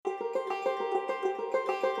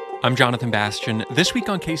I'm Jonathan Bastian. This week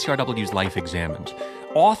on KCRW's Life Examined,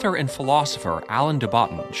 author and philosopher Alain de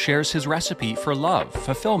Botton shares his recipe for love,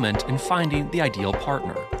 fulfillment, and finding the ideal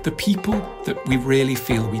partner. The people that we really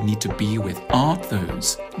feel we need to be with aren't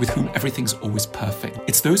those with whom everything's always perfect.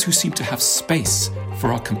 It's those who seem to have space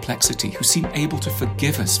for our complexity, who seem able to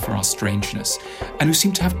forgive us for our strangeness, and who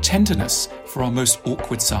seem to have tenderness for our most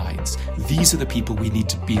awkward sides. These are the people we need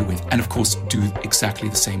to be with, and of course do exactly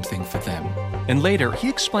the same thing for them. And later, he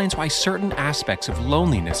explains why certain aspects of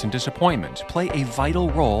loneliness and disappointment play a vital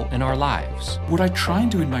role in our lives. What I try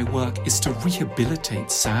and do in my work is to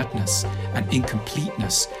rehabilitate sadness and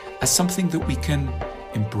incompleteness as something that we can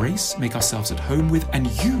embrace, make ourselves at home with, and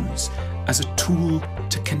use as a tool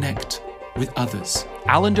to connect with others.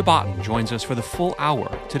 Alain de Botton joins us for the full hour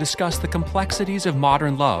to discuss the complexities of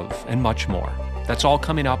modern love and much more. That's all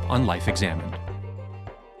coming up on Life Examined.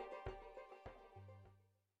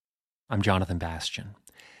 I'm Jonathan Bastian.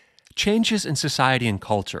 Changes in society and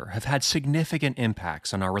culture have had significant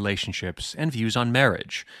impacts on our relationships and views on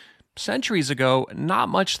marriage. Centuries ago, not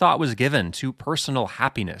much thought was given to personal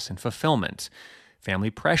happiness and fulfillment. Family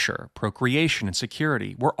pressure, procreation, and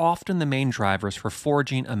security were often the main drivers for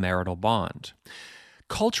forging a marital bond.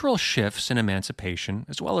 Cultural shifts in emancipation,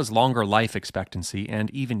 as well as longer life expectancy and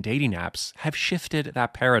even dating apps, have shifted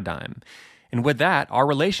that paradigm. And with that, our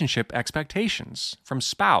relationship expectations, from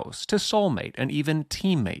spouse to soulmate and even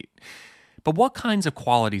teammate. But what kinds of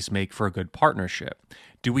qualities make for a good partnership?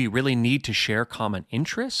 Do we really need to share common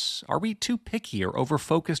interests? Are we too picky or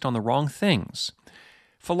over-focused on the wrong things?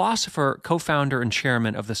 Philosopher, co-founder, and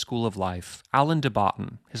chairman of the School of Life, Alain de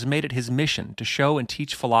Botton, has made it his mission to show and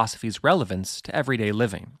teach philosophy's relevance to everyday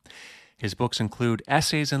living. His books include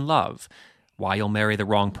Essays in Love, Why You'll Marry the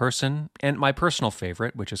Wrong Person, and my personal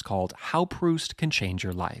favorite, which is called How Proust Can Change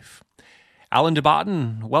Your Life. Alain de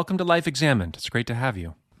Botton, welcome to Life Examined. It's great to have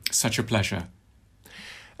you. Such a pleasure.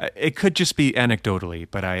 It could just be anecdotally,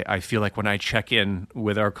 but I feel like when I check in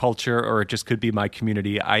with our culture, or it just could be my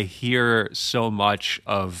community, I hear so much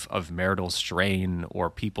of marital strain or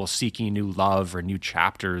people seeking new love or new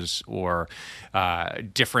chapters or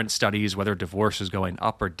different studies, whether divorce is going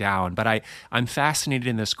up or down. But I'm fascinated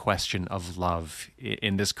in this question of love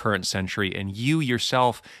in this current century. And you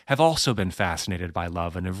yourself have also been fascinated by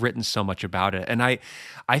love and have written so much about it. And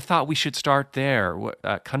I thought we should start there,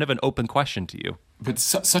 kind of an open question to you. But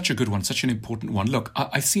such a good one, such an important one. Look,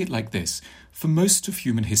 I see it like this. For most of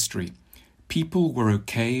human history, people were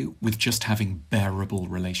okay with just having bearable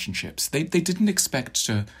relationships. They didn't expect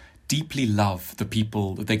to deeply love the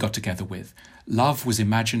people that they got together with. Love was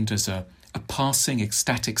imagined as a passing,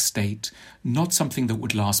 ecstatic state, not something that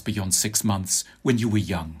would last beyond 6 months when you were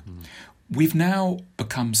young. We've now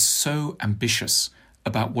become so ambitious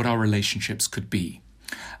about what our relationships could be.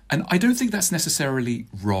 And I don't think that's necessarily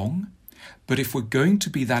wrong. But if we're going to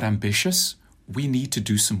be that ambitious, we need to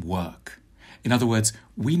do some work. In other words,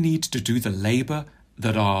 we need to do the labor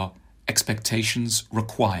that our expectations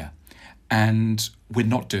require. And we're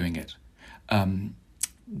not doing it.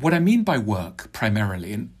 What I mean by work,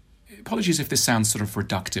 primarily, and apologies if this sounds sort of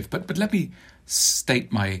reductive, but let me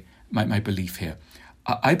state my belief here.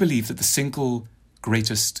 I believe that the single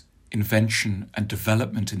greatest invention and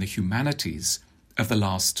development in the humanities of the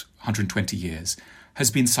last 120 years has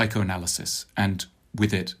been psychoanalysis, and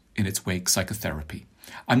with it, in its wake, psychotherapy.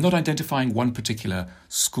 I'm not identifying one particular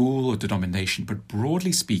school or denomination, but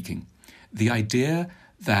broadly speaking, the idea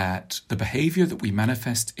that the behavior that we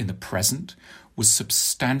manifest in the present was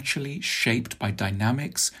substantially shaped by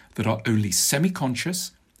dynamics that are only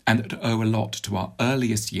semi-conscious and that owe a lot to our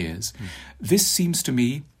earliest years. This seems to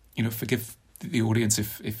me, forgive the audience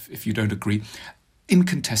if you don't agree,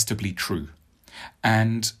 incontestably true.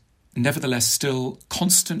 And nevertheless, still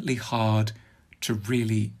constantly hard to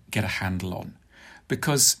really get a handle on,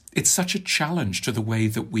 because it's such a challenge to the way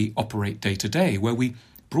that we operate day to day, where we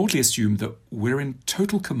broadly assume that we're in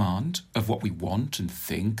total command of what we want and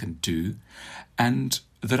think and do, and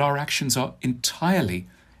that our actions are entirely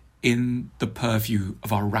in the purview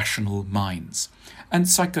of our rational minds. And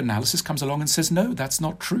psychoanalysis comes along and says, no, that's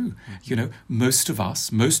not true. Most of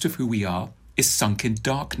us, most of who we are, is sunk in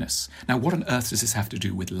darkness. Now, what on earth does this have to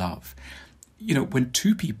do with love? When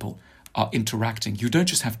two people are interacting, you don't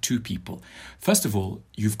just have two people. First of all,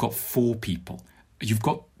 you've got four people. You've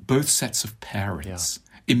got both sets of parents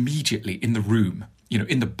immediately in the room,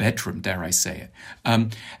 in the bedroom, dare I say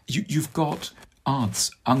it. You've got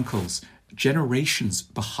aunts, uncles, generations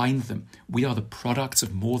behind them. We are the products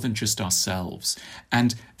of more than just ourselves.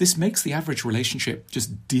 And this makes the average relationship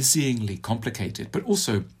just dizzyingly complicated, but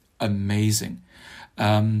also amazing.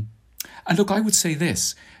 And look, I would say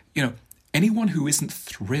this, anyone who isn't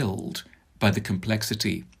thrilled by the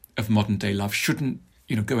complexity of modern day love shouldn't,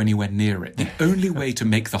 go anywhere near it. The only way to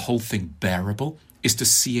make the whole thing bearable is to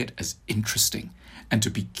see it as interesting and to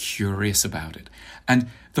be curious about it. And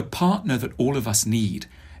the partner that all of us need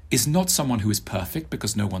is not someone who is perfect,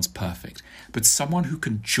 because no one's perfect, but someone who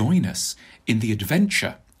can join us in the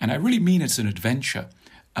adventure, and I really mean it's an adventure,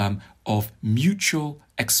 of mutual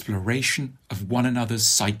exploration of one another's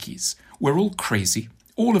psyches. We're all crazy.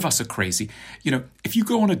 All of us are crazy. If you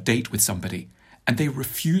go on a date with somebody and they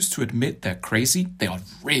refuse to admit they're crazy, they are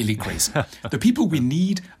really crazy. The people we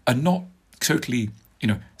need are not totally,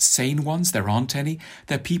 sane ones. There aren't any.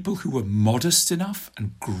 They're people who are modest enough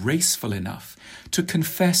and graceful enough to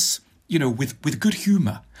confess, with good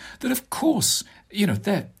humour, that of course,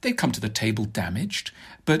 they come to the table damaged,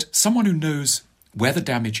 but someone who knows where the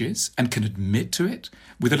damage is and can admit to it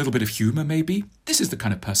with a little bit of humour maybe, this is the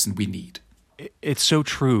kind of person we need. It's so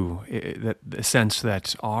true, that the sense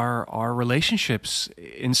that our relationships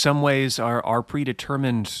in some ways are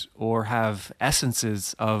predetermined or have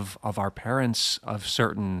essences of our parents, of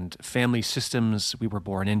certain family systems we were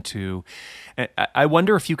born into. I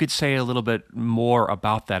wonder if you could say a little bit more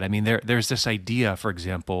about that. I mean, there's this idea, for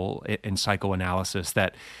example, in psychoanalysis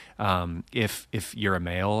that if you're a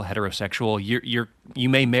male, heterosexual, you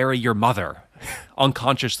may marry your mother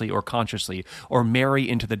unconsciously or consciously, or marry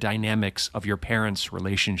into the dynamics of your parents'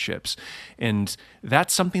 relationships. And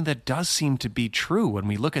that's something that does seem to be true when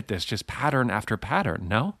we look at this, just pattern after pattern,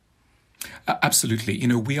 no? Absolutely.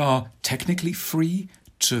 We are technically free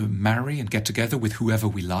to marry and get together with whoever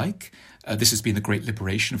we like. This has been the great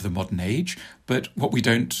liberation of the modern age. But what we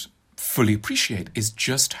don't fully appreciate is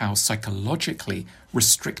just how psychologically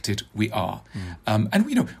restricted we are. And,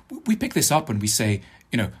 we pick this up when we say,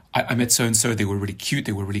 I met so-and-so, they were really cute,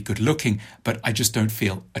 they were really good looking, but I just don't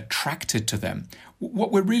feel attracted to them.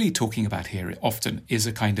 What we're really talking about here often is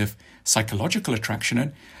a kind of psychological attraction.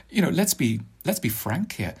 And, let's be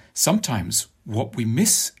frank here. Sometimes what we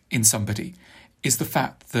miss in somebody is the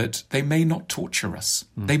fact that they may not torture us.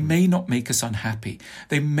 Mm-hmm. They may not make us unhappy.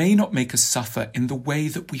 They may not make us suffer in the way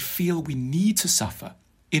that we feel we need to suffer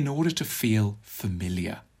in order to feel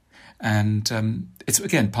familiar. And it's,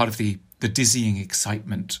 again, part of the dizzying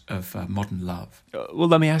excitement of modern love. Well,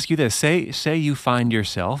 let me ask you this. Say you find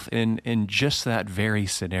yourself in just that very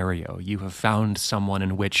scenario. You have found someone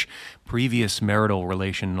in which previous marital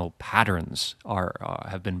relational patterns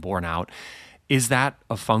have been borne out. Is that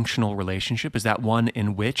a functional relationship? Is that one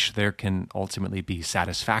in which there can ultimately be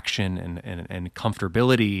satisfaction and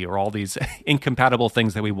comfortability, or all these incompatible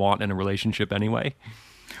things that we want in a relationship anyway?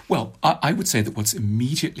 Well, I would say that what's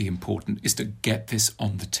immediately important is to get this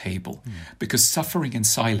on the table, because suffering in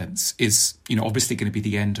silence is, obviously going to be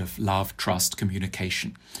the end of love, trust,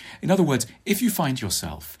 communication. In other words, if you find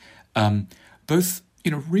yourself both,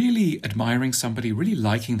 really admiring somebody, really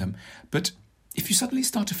liking them, but if you suddenly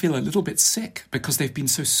start to feel a little bit sick because they've been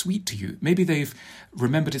so sweet to you, maybe they've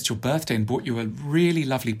remembered it's your birthday and bought you a really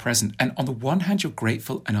lovely present, and on the one hand you're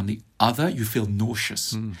grateful and on the other you feel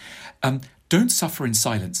nauseous. Don't suffer in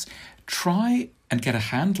silence. Try and get a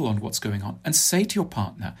handle on what's going on and say to your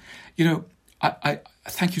partner, I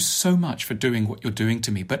thank you so much for doing what you're doing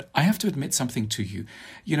to me, but I have to admit something to you.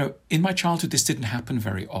 In my childhood, this didn't happen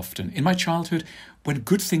very often. In my childhood, when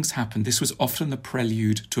good things happened, this was often the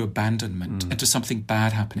prelude to abandonment and to something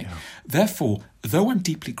bad happening. Yeah. Therefore, though I'm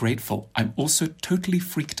deeply grateful, I'm also totally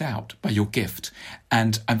freaked out by your gift,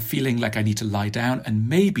 and I'm feeling like I need to lie down and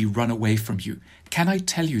maybe run away from you. Can I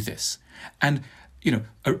tell you this? And,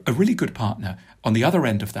 a really good partner on the other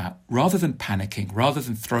end of that, rather than panicking, rather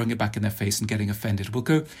than throwing it back in their face and getting offended, will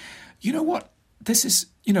go, you know what? This is,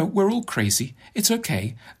 we're all crazy. It's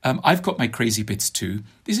okay. I've got my crazy bits too.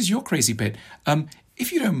 This is your crazy bit.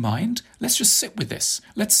 If you don't mind, let's just sit with this.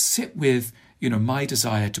 Let's sit with, my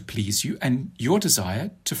desire to please you and your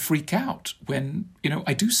desire to freak out when,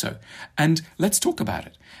 I do so. And let's talk about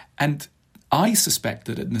it. And I suspect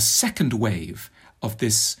that in the second wave of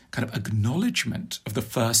this kind of acknowledgement of the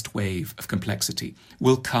first wave of complexity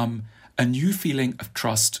will come a new feeling of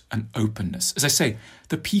trust and openness. As I say,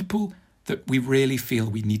 the people that we really feel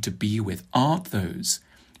we need to be with aren't those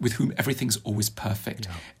with whom everything's always perfect.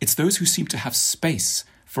 Yeah. It's those who seem to have space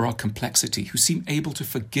for our complexity, who seem able to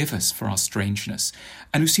forgive us for our strangeness,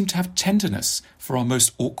 and who seem to have tenderness for our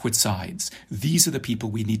most awkward sides. These are the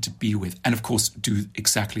people we need to be with, and of course do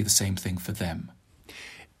exactly the same thing for them.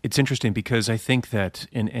 It's interesting because I think that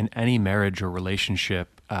in any marriage or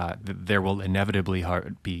relationship, there will inevitably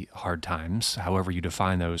be hard times, however you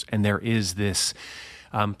define those. And there is this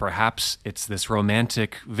Perhaps it's this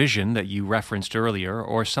romantic vision that you referenced earlier,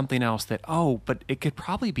 or something else that, oh, but it could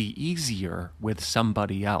probably be easier with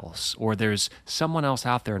somebody else, or there's someone else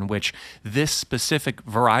out there in which this specific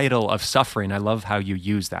varietal of suffering, I love how you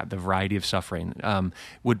use that, the variety of suffering,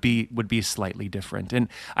 would be slightly different. And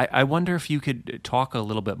I wonder if you could talk a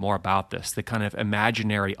little bit more about this, the kind of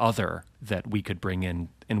imaginary other that we could bring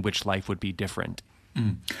in which life would be different.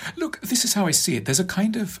 Look, this is how I see it. There's a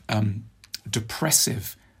kind of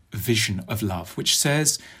depressive vision of love, which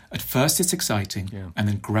says at first it's exciting, and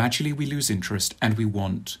then gradually we lose interest and we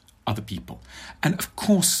want other people. And of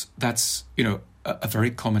course, that's, a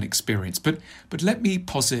very common experience. But let me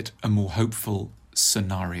posit a more hopeful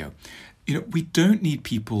scenario. We don't need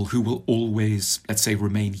people who will always, let's say,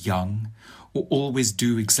 remain young or always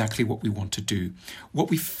do exactly what we want to do. What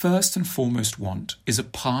we first and foremost want is a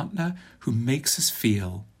partner who makes us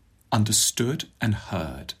feel understood and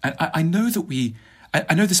heard. And I know that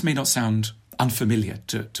I know this may not sound unfamiliar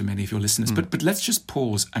to many of your listeners, but let's just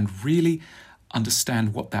pause and really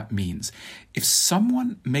understand what that means. If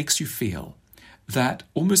someone makes you feel that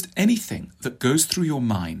almost anything that goes through your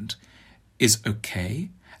mind is okay,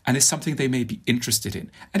 and is something they may be interested in.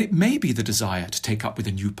 And it may be the desire to take up with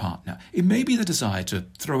a new partner. It may be the desire to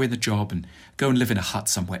throw in the job and go and live in a hut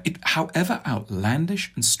somewhere. However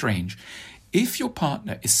outlandish and strange, if your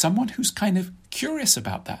partner is someone who's kind of curious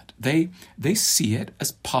about that, they see it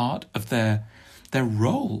as part of their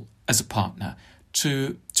role as a partner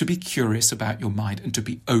to be curious about your mind and to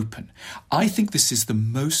be open. I think this is the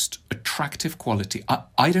most attractive quality.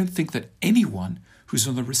 I don't think that anyone who's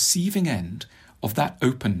on the receiving end of that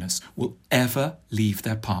openness will ever leave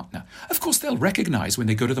their partner. Of course, they'll recognize when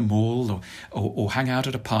they go to the mall or hang out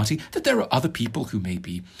at a party that there are other people who may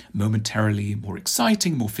be momentarily more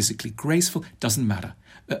exciting, more physically graceful. Doesn't matter.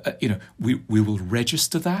 We will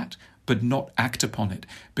register that, but not act upon it,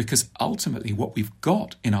 because ultimately what we've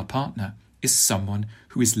got in our partner is someone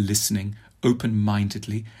who is listening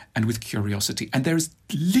open-mindedly and with curiosity. And there is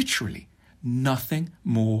literally nothing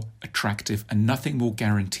more attractive and nothing more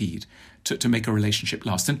guaranteed to make a relationship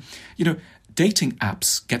last. And, dating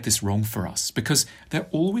apps get this wrong for us because they're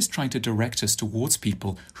always trying to direct us towards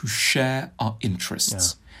people who share our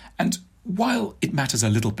interests. Yeah. And while it matters a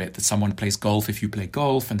little bit that someone plays golf if you play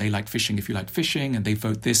golf, and they like fishing if you like fishing, and they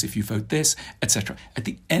vote this if you vote this, etc., at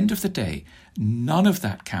the end of the day, none of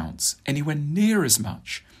that counts anywhere near as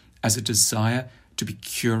much as a desire to be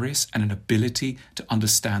curious and an ability to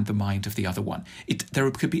understand the mind of the other one.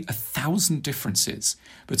 There could be 1,000 differences,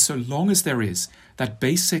 but so long as there is that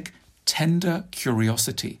basic tender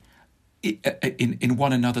curiosity in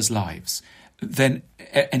one another's lives, then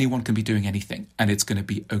anyone can be doing anything and it's going to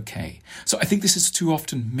be okay. So I think this is too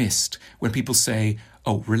often missed when people say,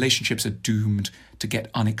 oh, relationships are doomed to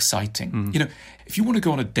get unexciting. If you want to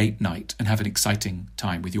go on a date night and have an exciting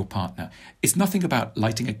time with your partner, it's nothing about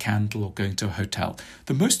lighting a candle or going to a hotel.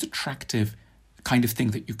 The most attractive kind of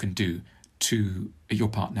thing that you can do to your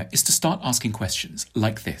partner is to start asking questions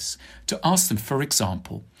like this. To ask them, for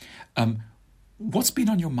example, what's been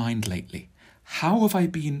on your mind lately? How have I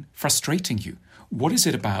been frustrating you? What is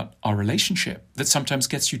it about our relationship that sometimes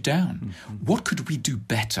gets you down? What could we do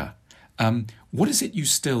better? What is it you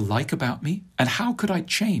still like about me? And how could I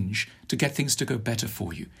change to get things to go better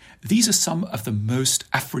for you? These are some of the most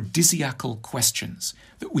aphrodisiacal questions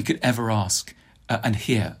that we could ever ask and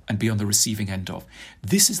hear and be on the receiving end of.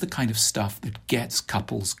 This is the kind of stuff that gets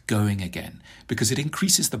couples going again because it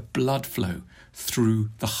increases the blood flow through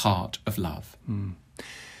the heart of love.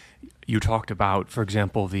 You talked about, for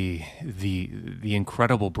example, the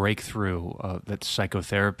incredible breakthrough that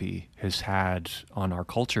psychotherapy has had on our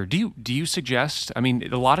culture. Do you suggest? I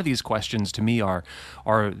mean, a lot of these questions to me are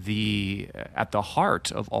at the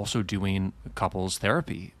heart of also doing couples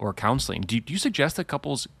therapy or counseling. Do you suggest that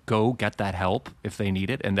couples go get that help if they need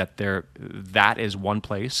it, and that is one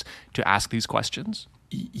place to ask these questions?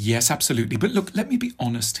 Yes, absolutely. But look, let me be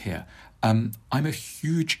honest here. I'm a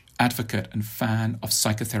huge advocate and fan of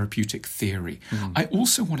psychotherapeutic theory. I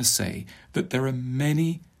also want to say that there are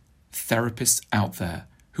many therapists out there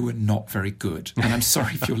who are not very good. And I'm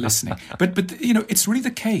sorry if you're listening. But it's really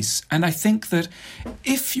the case. And I think that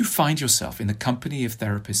if you find yourself in the company of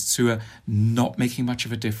therapists who are not making much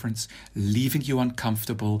of a difference, leaving you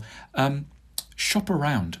uncomfortable, shop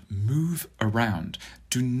around, move around.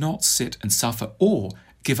 Do not sit and suffer or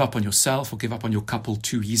give up on yourself or give up on your couple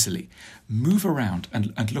too easily. Move around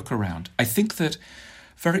and look around. I think that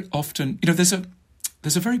very often, there's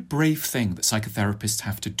a very brave thing that psychotherapists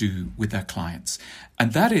have to do with their clients.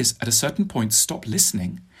 And that is, at a certain point, stop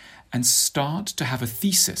listening and start to have a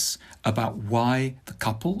thesis about why the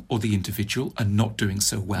couple or the individual are not doing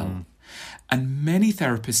so well. And many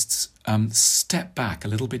therapists step back a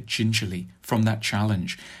little bit gingerly from that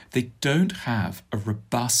challenge. They don't have a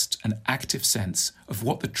robust and active sense of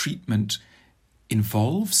what the treatment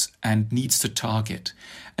involves and needs to target.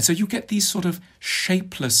 And so you get these sort of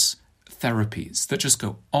shapeless therapies that just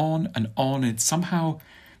go on and on. And somehow,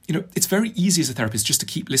 it's very easy as a therapist just to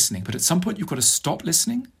keep listening. But at some point, you've got to stop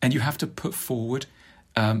listening and you have to put forward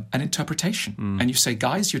an interpretation. And you say,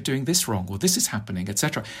 guys, you're doing this wrong, or this is happening,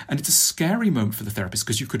 etc. And it's a scary moment for the therapist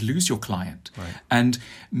because you could lose your client. Right. And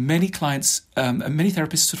many clients, many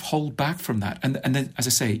therapists sort of hold back from that. And then, as I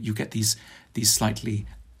say, you get these slightly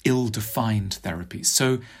ill-defined therapies.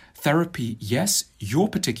 So therapy, yes, your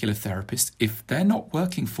particular therapist, if they're not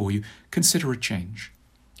working for you, consider a change.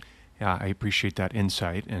 Yeah, I appreciate that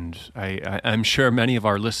insight, and I'm sure many of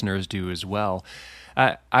our listeners do as well.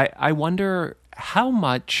 I wonder how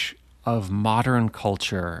much of modern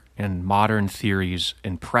culture and modern theories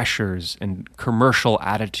and pressures and commercial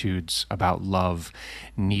attitudes about love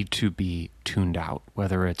need to be tuned out,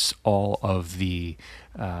 whether it's all of the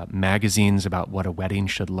magazines about what a wedding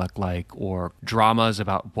should look like, or dramas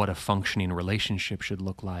about what a functioning relationship should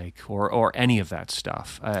look like, or any of that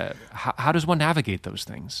stuff. How does one navigate those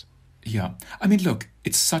things? Yeah. I mean, look,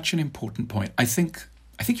 it's such an important point. I think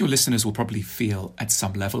your listeners will probably feel at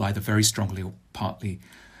some level, either very strongly or partly,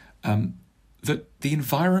 that the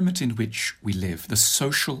environment in which we live, the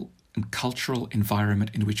social and cultural environment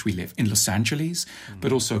in which we live, in Los Angeles,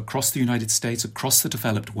 but also across the United States, across the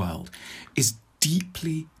developed world, is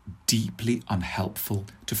deeply, deeply unhelpful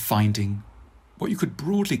to finding what you could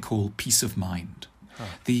broadly call peace of mind.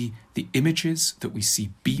 The images that we see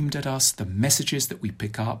beamed at us, the messages that we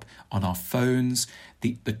pick up on our phones,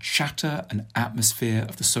 the chatter and atmosphere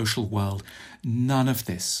of the social world, none of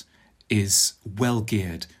this is well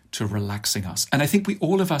geared to relaxing us. And I think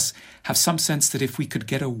all of us have some sense that if we could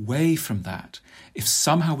get away from that, if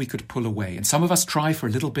somehow we could pull away, and some of us try for a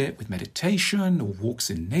little bit with meditation or walks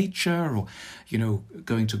in nature, or,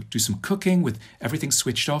 going to do some cooking with everything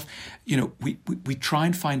switched off, we try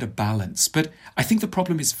and find a balance. But I think the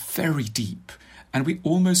problem is very deep, and we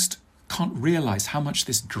almost can't realize how much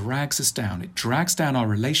this drags us down. It drags down our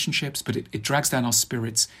relationships, but it drags down our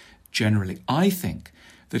spirits generally. I think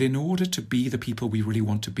that in order to be the people we really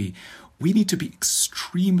want to be, we need to be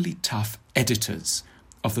extremely tough editors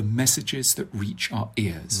of the messages that reach our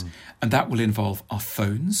ears. And that will involve our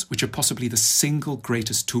phones, which are possibly the single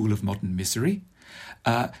greatest tool of modern misery.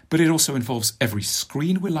 But it also involves every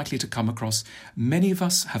screen we're likely to come across. Many of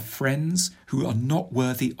us have friends who are not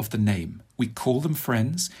worthy of the name. We call them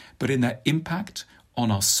friends, but in their impact on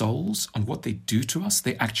our souls, on what they do to us,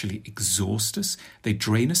 they actually exhaust us, they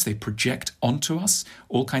drain us, they project onto us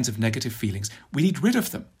all kinds of negative feelings. We need rid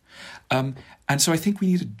of them. And so I think we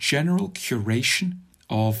need a general curation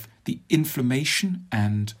of the inflammation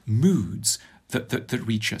and moods that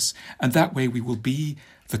reach us. And that way we will be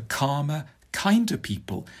the calmer, kinder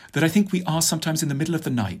people that I think we are sometimes in the middle of the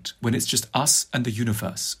night, when it's just us and the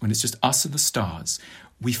universe, when it's just us and the stars.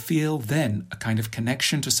 We feel then a kind of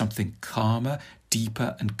connection to something calmer,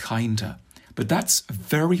 deeper and kinder. But that's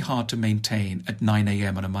very hard to maintain at 9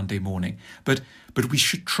 a.m. on a Monday morning. But we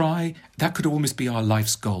should try. That could almost be our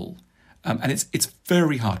life's goal. And it's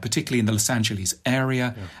very hard, particularly in the Los Angeles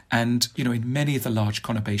area, and in many of the large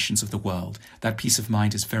conurbations of the world. That peace of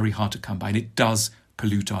mind is very hard to come by, and it does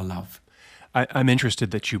pollute our love. I'm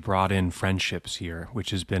interested that you brought in friendships here,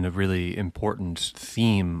 which has been a really important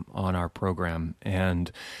theme on our program.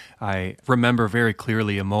 And I remember very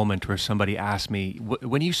clearly a moment where somebody asked me,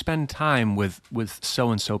 when you spend time with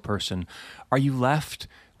so-and-so person, are you left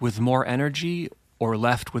with more energy or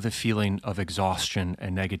left with a feeling of exhaustion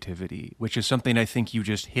and negativity, which is something I think you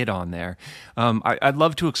just hit on there. I'd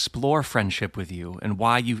love to explore friendship with you and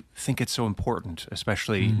why you think it's so important,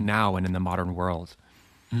 especially now and in the modern world.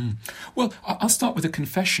 Well, I'll start with a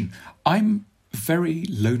confession. I'm very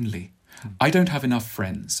lonely. I don't have enough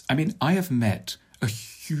friends. I mean, I have met a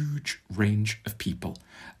huge range of people.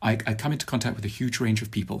 I come into contact with a huge range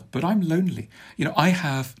of people, but I'm lonely. I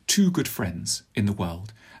have two good friends in the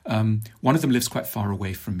world. One of them lives quite far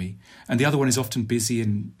away from me, and the other one is often busy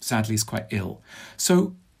and sadly is quite ill.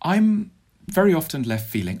 So I'm very often left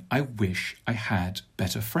feeling, I wish I had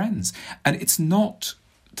better friends. And it's not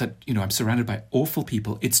that, I'm surrounded by awful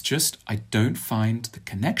people. It's just I don't find the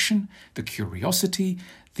connection, the curiosity,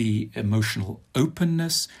 the emotional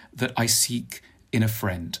openness that I seek in a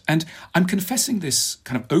friend. And I'm confessing this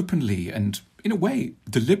kind of openly and in a way,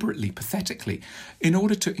 deliberately, pathetically, in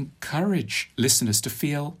order to encourage listeners to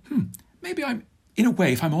feel, maybe I'm in a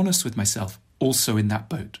way, if I'm honest with myself, also in that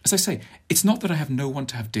boat. As I say, it's not that I have no one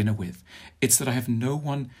to have dinner with. It's that I have no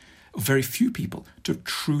one, or very few people, to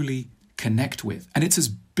truly connect with. And it's as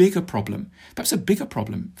big a problem, perhaps a bigger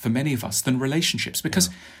problem for many of us than relationships, because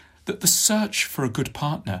the search for a good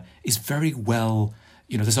partner is very well,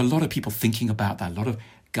 there's a lot of people thinking about that, a lot of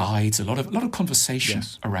guides, a lot of conversation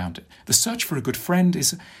around it. The search for a good friend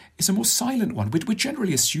is a more silent one. We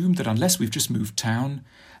generally assume that unless we've just moved town,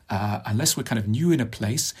 unless we're kind of new in a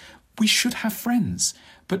place, we should have friends.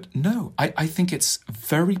 But no, I think it's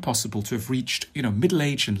very possible to have reached, middle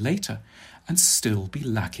age and later and still be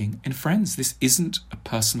lacking in friends. This isn't a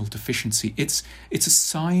personal deficiency. It's a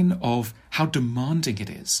sign of how demanding it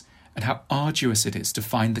is and how arduous it is to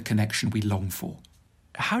find the connection we long for.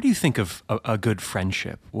 How do you think of a good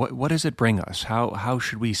friendship? What does it bring us? How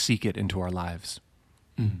should we seek it into our lives?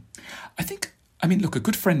 Look, a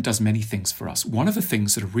good friend does many things for us. One of the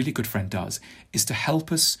things that a really good friend does is to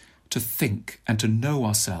help us to think and to know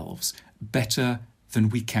ourselves better than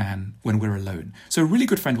we can when we're alone. So a really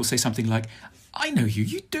good friend will say something like, I know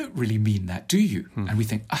you don't really mean that, do you? And we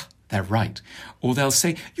think, they're right. Or they'll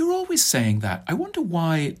say, you're always saying that. I wonder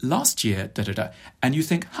why last year, da-da-da. And you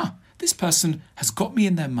think, this person has got me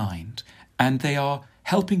in their mind and they are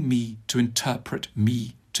helping me to interpret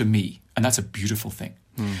me to me. And that's a beautiful thing.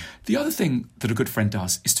 The other thing that a good friend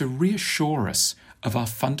does is to reassure us of our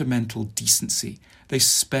fundamental decency. They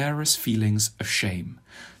spare us feelings of shame,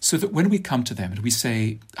 so that when we come to them and we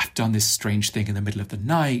say, I've done this strange thing in the middle of the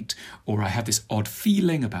night, or I have this odd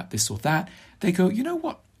feeling about this or that, they go, you know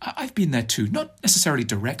what, I've been there too. Not necessarily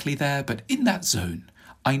directly there, but in that zone.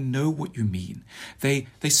 I know what you mean. They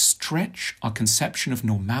stretch our conception of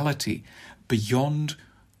normality beyond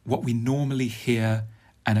what we normally hear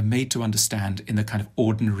and are made to understand in the kind of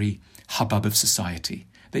ordinary hubbub of society.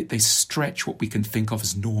 They stretch what we can think of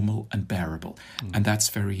as normal and bearable, and that's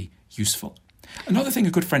very useful. Another thing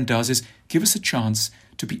a good friend does is give us a chance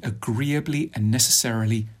to be agreeably and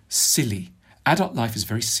necessarily silly. Adult life is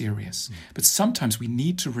very serious, but sometimes we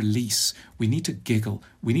need to release, we need to giggle,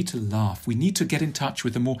 we need to laugh, we need to get in touch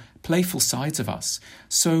with the more playful sides of us.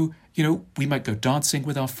 So, we might go dancing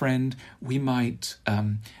with our friend, we might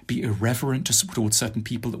be irreverent towards certain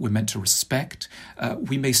people that we're meant to respect,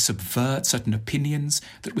 we may subvert certain opinions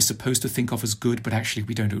that we're supposed to think of as good, but actually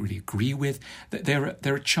we don't really agree with. They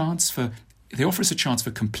offer us a chance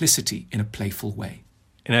for complicity in a playful way.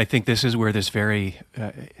 And I think this is where this very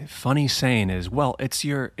funny saying is, well, it's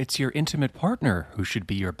your intimate partner who should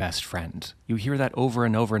be your best friend. You hear that over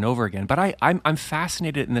and over and over again. But I'm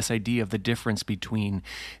fascinated in this idea of the difference between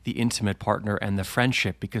the intimate partner and the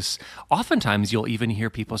friendship, because oftentimes you'll even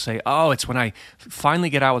hear people say, oh, it's when I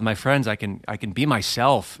finally get out with my friends, I can be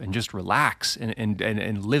myself and just relax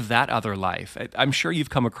and live that other life. I'm sure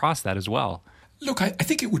you've come across that as well. Look, I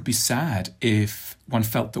think it would be sad if one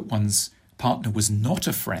felt that one's partner was not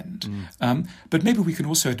a friend. But maybe we can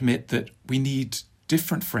also admit that we need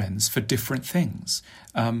different friends for different things.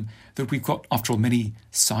 That we've got, after all, many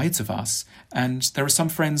sides of us, and there are some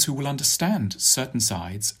friends who will understand certain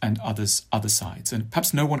sides and others other sides. And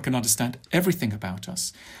perhaps no one can understand everything about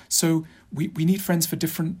us. So we need friends for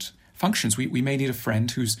different functions. We may need a friend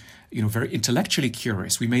who's very intellectually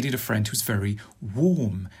curious. We may need a friend who's very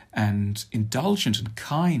warm and indulgent and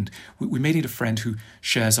kind. We may need a friend who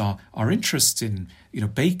shares our interests in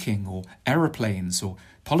baking or aeroplanes or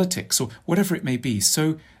politics or whatever it may be.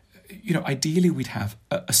 So ideally we'd have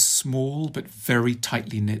a small but very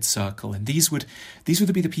tightly knit circle, and these would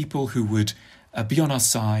be the people who would be on our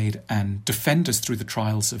side and defend us through the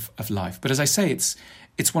trials of life. But as I say,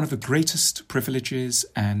 it's one of the greatest privileges,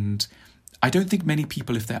 and I don't think many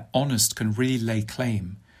people, if they're honest, can really lay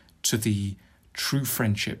claim to the true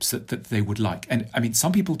friendships that they would like. And I mean,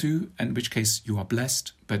 some people do, in which case you are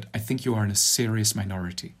blessed, but I think you are in a serious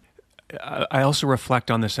minority. I also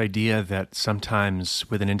reflect on this idea that sometimes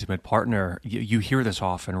with an intimate partner, you hear this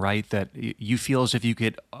often, right? That you feel as if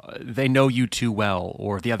they know you too well,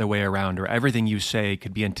 or the other way around, or everything you say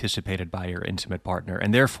could be anticipated by your intimate partner.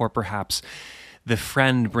 And therefore, perhaps the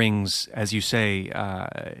friend brings, as you say,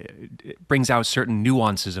 brings out certain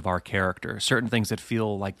nuances of our character, certain things that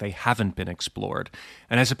feel like they haven't been explored.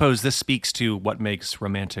 And I suppose this speaks to what makes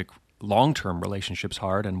romantic long-term relationships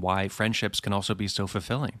hard and why friendships can also be so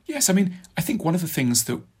fulfilling. Yes, I mean, I think one of the things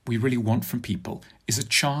that we really want from people is a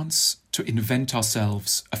chance to invent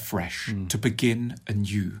ourselves afresh, to begin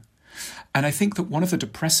anew. And I think that one of the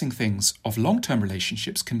depressing things of long-term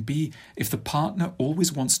relationships can be if the partner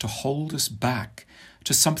always wants to hold us back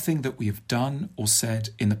to something that we have done or said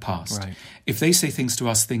in the past. Right. If they say things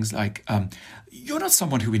like, you're not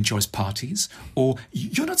someone who enjoys parties, or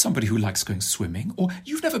you're not somebody who likes going swimming, or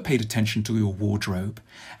you've never paid attention to your wardrobe,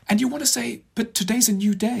 and you want to say, but today's a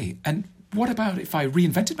new day, and what about if I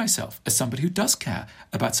reinvented myself as somebody who does care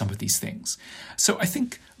about some of these things? So I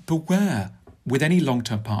think beware with any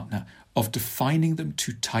long-term partner of defining them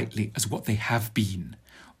too tightly as what they have been.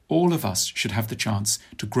 All of us should have the chance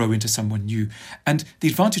to grow into someone new. And the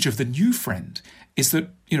advantage of the new friend is that,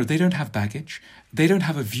 they don't have baggage. They don't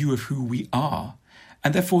have a view of who we are.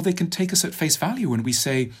 And therefore they can take us at face value when we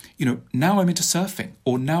say, now I'm into surfing,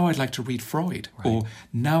 or now I'd like to read Freud, right, or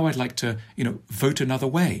now I'd like to, vote another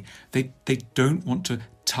way. They don't want to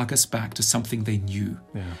tug us back to something they knew.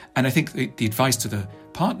 Yeah. And I think the advice to the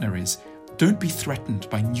partner is, don't be threatened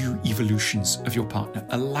by new evolutions of your partner.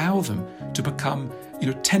 Allow them to become,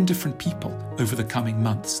 10 different people over the coming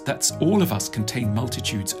months. That's all of us contain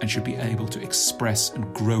multitudes and should be able to express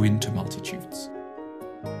and grow into multitudes.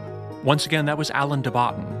 Once again, that was Alain de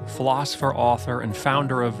Botton, philosopher, author, and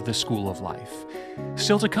founder of The School of Life.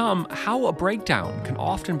 Still to come, how a breakdown can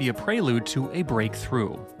often be a prelude to a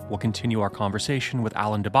breakthrough. We'll continue our conversation with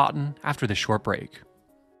Alain de Botton after this short break.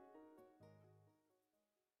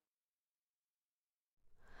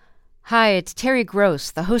 Hi, it's Terry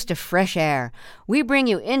Gross, the host of Fresh Air. We bring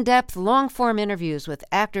you in-depth, long-form interviews with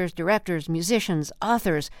actors, directors, musicians,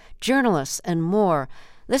 authors, journalists, and more.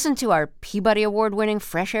 Listen to our Peabody Award-winning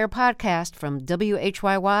Fresh Air podcast from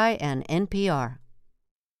WHYY and NPR.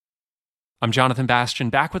 I'm Jonathan Bastian,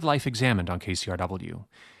 back with Life Examined on KCRW.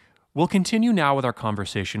 We'll continue now with our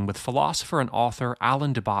conversation with philosopher and author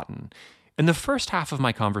Alain de Botton. In the first half of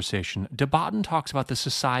my conversation, de Botton talks about the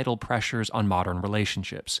societal pressures on modern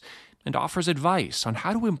relationships and offers advice on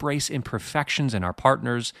how to embrace imperfections in our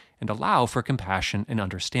partners and allow for compassion and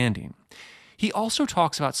understanding. He also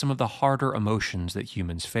talks about some of the harder emotions that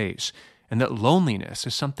humans face, and that loneliness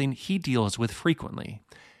is something he deals with frequently.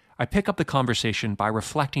 I pick up the conversation by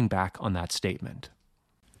reflecting back on that statement.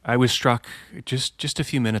 I was struck just a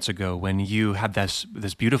few minutes ago when you had this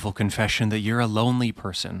beautiful confession that you're a lonely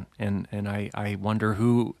person, and I wonder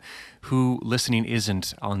who listening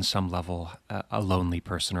isn't on some level a lonely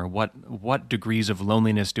person, or what degrees of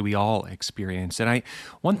loneliness do we all experience? And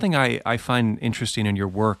one thing I find interesting in your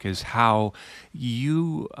work is how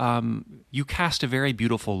you cast a very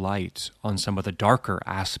beautiful light on some of the darker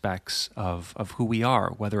aspects of who we are,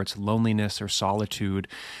 whether it's loneliness or solitude,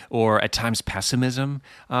 or at times pessimism.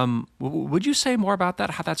 Would you say more about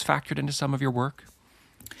that, how that's factored into some of your work?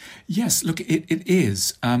 Yes, look, it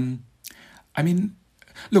is.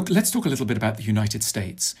 Look, let's talk a little bit about the United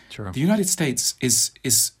States. Sure. The United States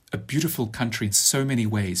is a beautiful country in so many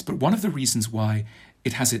ways, but one of the reasons why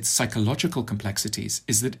it has its psychological complexities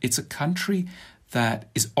is that it's a country that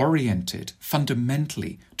is oriented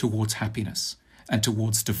fundamentally towards happiness and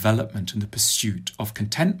towards development and the pursuit of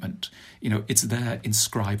contentment. It's there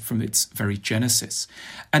inscribed from its very genesis.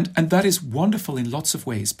 And that is wonderful in lots of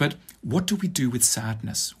ways. But what do we do with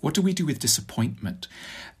sadness? What do we do with disappointment?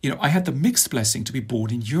 I had the mixed blessing to be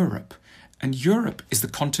born in Europe. And Europe is the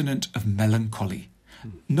continent of melancholy.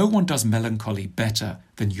 No one does melancholy better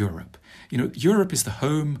than Europe. Europe is the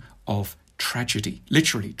home of tragedy,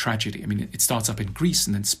 literally tragedy. It starts up in Greece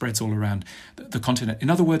and then spreads all around the continent. In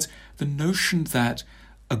other words, the notion that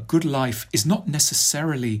a good life is not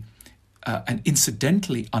necessarily and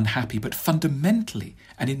incidentally unhappy, but fundamentally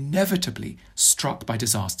and inevitably struck by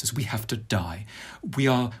disasters. We have to die. We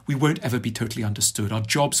won't ever be totally understood. Our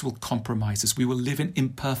jobs will compromise us. We will live in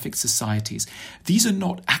imperfect societies. These are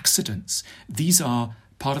not accidents. These are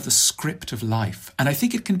part of the script of life. And I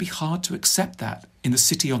think it can be hard to accept that in the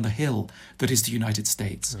city on the hill that is the United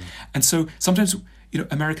States. Mm. And so sometimes,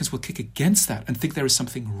 Americans will kick against that and think there is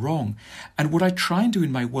something wrong. And what I try and do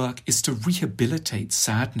in my work is to rehabilitate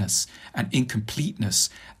sadness and incompleteness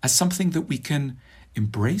as something that we can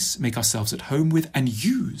embrace, make ourselves at home with, and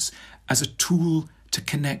use as a tool to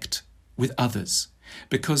connect with others.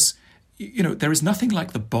 Because there is nothing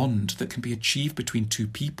like the bond that can be achieved between two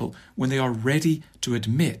people when they are ready to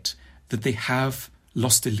admit that they have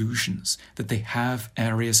lost illusions, that they have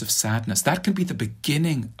areas of sadness. That can be the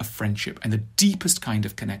beginning of friendship and the deepest kind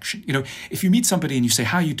of connection. If you meet somebody and you say,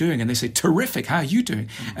 "How are you doing?" and they say, "Terrific, how are you doing?"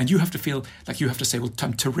 and you have to feel like you have to say, "Well,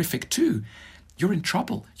 I'm terrific too," you're in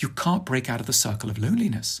trouble. You can't break out of the circle of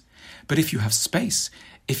loneliness. But if you have space,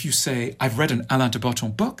 if you say, I've read an Alain de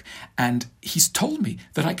Botton book and he's told me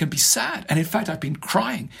that I can be sad. And in fact, I've been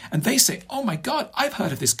crying. And they say, oh my God, I've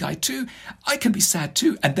heard of this guy too. I can be sad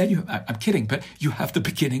too. And then I'm kidding, but you have the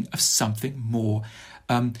beginning of something more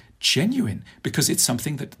genuine, because it's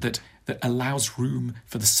something that allows room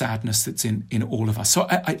for the sadness that's in all of us. So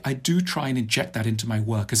I do try and inject that into my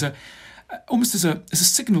work as almost as a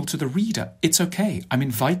signal to the reader. It's okay. I'm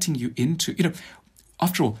inviting you into,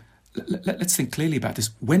 after all, let's think clearly about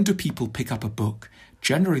this. When do people pick up a book?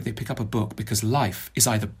 Generally, they pick up a book because life is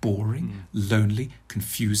either boring, lonely,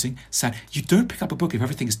 confusing, sad. You don't pick up a book if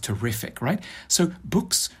everything is terrific, right? So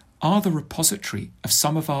books are the repository of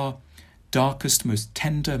some of our darkest, most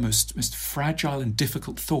tender, most fragile and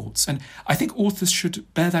difficult thoughts. And I think authors should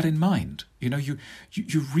bear that in mind. You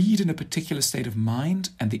read in a particular state of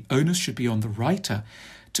mind, and the onus should be on the writer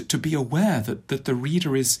to be aware that the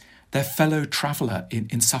reader is their fellow traveller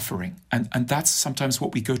in suffering. And that's sometimes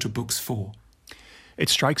what we go to books for. It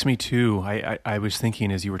strikes me too, I was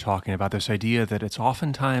thinking as you were talking about this idea that it's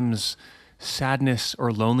oftentimes sadness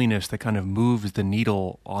or loneliness that kind of moves the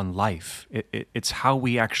needle on life. It's how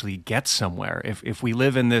we actually get somewhere. If we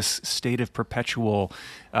live in this state of perpetual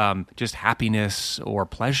just happiness or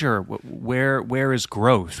pleasure, where is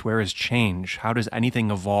growth? Where is change? How does anything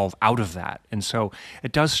evolve out of that? And so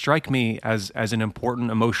it does strike me as an important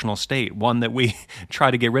emotional state, one that we try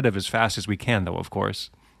to get rid of as fast as we can, though, of course.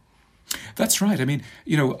 That's right. I mean,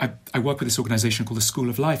 I work with this organization called the School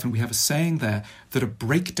of Life, and we have a saying there that a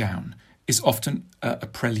breakdown is often a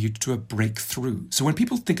prelude to a breakthrough. So when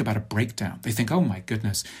people think about a breakdown, they think, oh my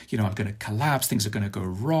goodness, I'm going to collapse, things are going to go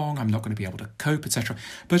wrong, I'm not going to be able to cope, etc.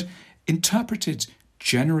 But interpreted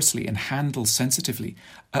generously and handled sensitively,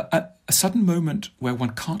 a sudden moment where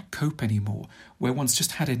one can't cope anymore, where one's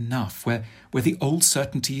just had enough, where the old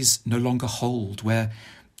certainties no longer hold, where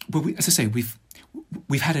we, as I say,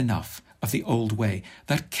 we've had enough of the old way,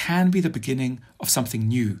 that can be the beginning of something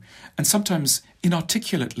new. And sometimes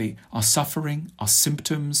inarticulately, our suffering, our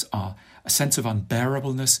symptoms, a sense of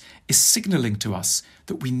unbearableness is signaling to us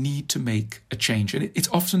that we need to make a change. And it's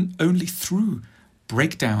often only through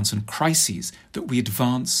breakdowns and crises that we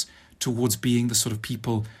advance towards being the sort of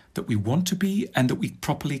people that we want to be, and that we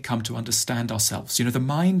properly come to understand ourselves. The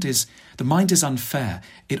mind is unfair.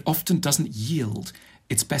 It often doesn't yield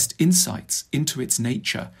its best insights into its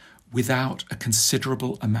nature without a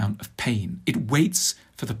considerable amount of pain. It waits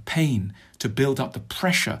for the pain to build up the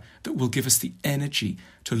pressure that will give us the energy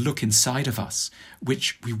to look inside of us,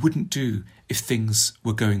 which we wouldn't do if things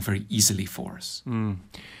were going very easily for us.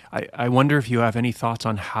 I wonder if you have any thoughts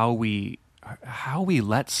on how we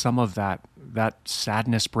let some of that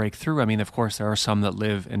sadness break through. I mean, of course, there are some that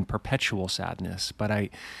live in perpetual sadness, but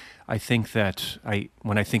I think that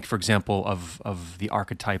when I think, for example, of the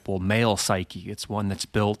archetypal male psyche, it's one that's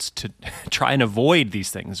built to try and avoid these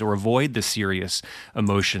things or avoid the serious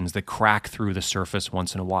emotions that crack through the surface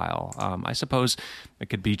once in a while. I suppose it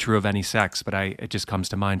could be true of any sex, but it just comes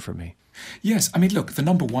to mind for me. Yes, I mean, look, the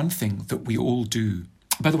number one thing that we all do,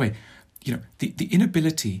 by the way, the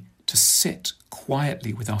inability to sit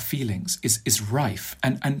quietly with our feelings is rife.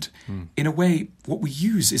 And in a way, what we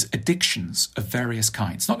use is addictions of various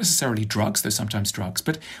kinds. Not necessarily drugs, though sometimes drugs,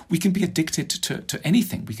 but we can be addicted to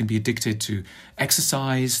anything. We can be addicted to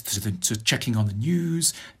exercise, to checking on the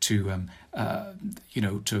news, to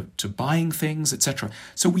buying things, etc.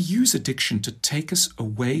 So we use addiction to take us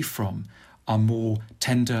away from our more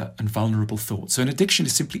tender and vulnerable thoughts. So an addiction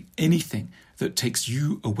is simply anything that takes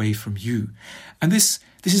you away from you. And this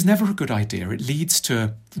is never a good idea. It leads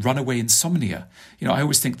to runaway insomnia. I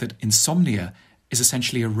always think that insomnia is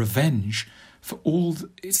essentially a revenge for all.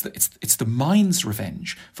 It's the mind's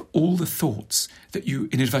revenge for all the thoughts that you,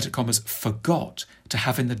 in inverted commas, forgot to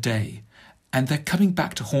have in the day. And they're coming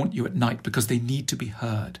back to haunt you at night because they need to be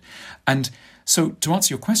heard. And so to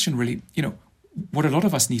answer your question, really, what a lot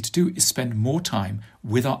of us need to do is spend more time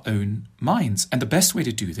with our own minds. And the best way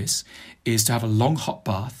to do this is to have a long hot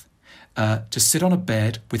bath, to sit on a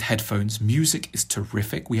bed with headphones. Music is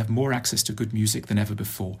terrific. We have more access to good music than ever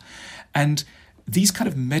before. And these kind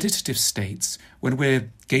of meditative states, when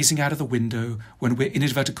we're gazing out of the window, when we're, in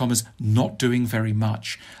inverted commas, not doing very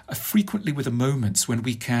much, are frequently with the moments when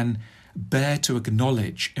we can bear to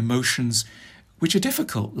acknowledge emotions which are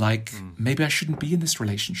difficult, like maybe I shouldn't be in this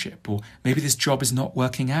relationship, or maybe this job is not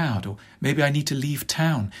working out, or maybe I need to leave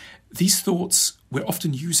town. These thoughts, we're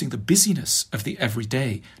often using the busyness of the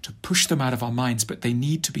everyday to push them out of our minds, but they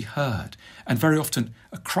need to be heard. And very often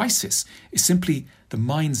a crisis is simply the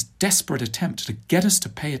mind's desperate attempt to get us to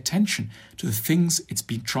pay attention to the things it's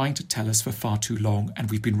been trying to tell us for far too long and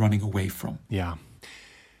we've been running away from. Yeah.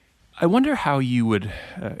 I wonder how you would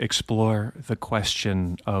explore the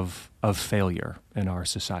question of failure in our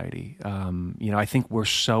society. I think we're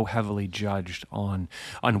so heavily judged on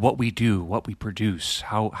what we do, what we produce,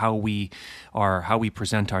 how we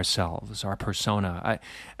present ourselves, our persona.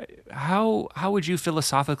 How would you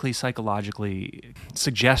philosophically, psychologically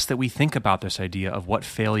suggest that we think about this idea of what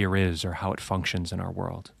failure is or how it functions in our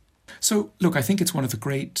world? So, look, I think it's one of the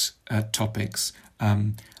great topics.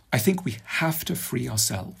 I think we have to free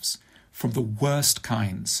ourselves from the worst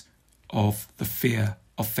kinds of the fear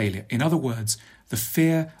of failure. In other words, the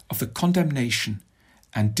fear of the condemnation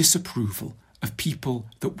and disapproval of people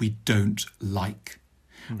that we don't like.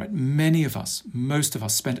 Right? Many of us, most of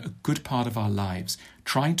us, spend a good part of our lives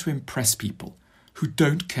trying to impress people who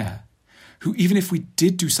don't care, who, even if we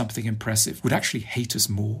did do something impressive, would actually hate us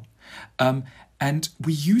more. And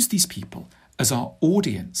we use these people as our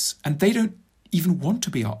audience, and they don't even want to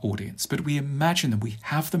be our audience, but we imagine them, we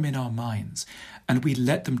have them in our minds, and we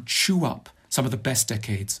let them chew up some of the best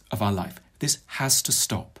decades of our life. This has to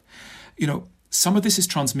stop. Some of this is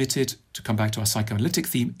transmitted, to come back to our psychoanalytic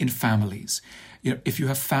theme, in families. If you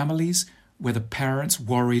have families where the parents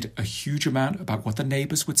worried a huge amount about what the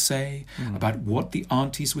neighbours would say, about what the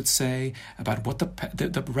aunties would say, about what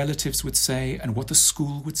the relatives would say, and what the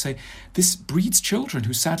school would say. This breeds children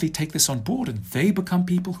who sadly take this on board, and they become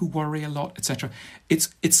people who worry a lot, etc. It's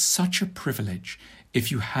such a privilege if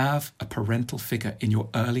you have a parental figure in your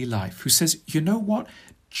early life who says, you know what?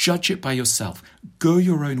 Judge it by yourself. Go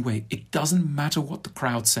your own way. It doesn't matter what the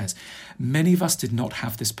crowd says. Many of us did not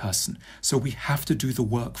have this person, so we have to do the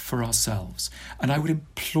work for ourselves. And I would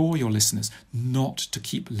implore your listeners not to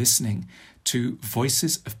keep listening to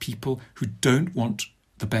voices of people who don't want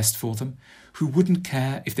the best for them, who wouldn't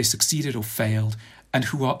care if they succeeded or failed, and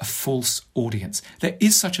who are a false audience. There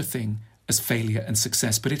is such a thing as failure and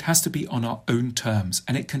success, but it has to be on our own terms,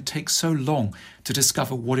 and it can take so long to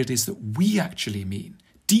discover what it is that we actually mean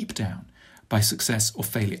deep down by success or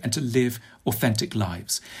failure, and to live authentic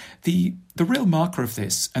lives. The real marker of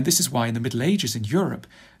this, and this is why in the Middle Ages in Europe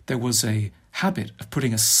there was a habit of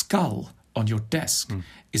putting a skull on your desk,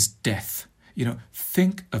 is death.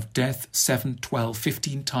 Think of death 7, 12,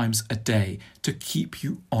 15 times a day to keep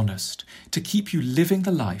you honest, to keep you living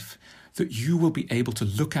the life that you will be able to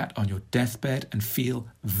look at on your deathbed and feel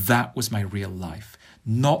that was my real life,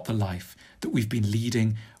 not the life that we've been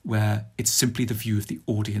leading where it's simply the view of the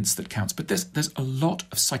audience that counts. But there's a lot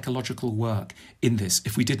of psychological work in this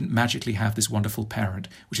if we didn't magically have this wonderful parent,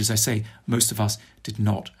 which, as I say, most of us did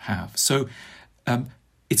not have. So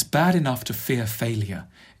it's bad enough to fear failure.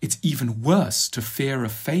 It's even worse to fear a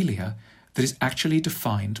failure that is actually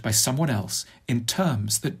defined by someone else in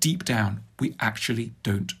terms that deep down we actually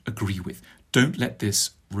don't agree with. Don't let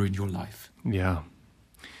this ruin your life. Yeah.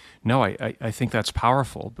 No, I think that's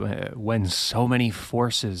powerful. When so many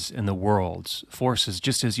forces in the world,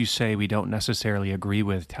 just as you say, we don't necessarily agree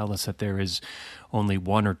with, tell us that there is only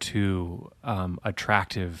one or two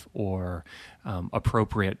attractive or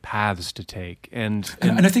appropriate paths to take. And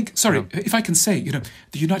I think, if I can say,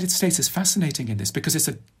 the United States is fascinating in this because it's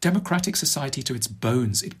a democratic society to its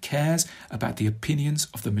bones. It cares about the opinions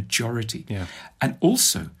of the majority. Yeah. And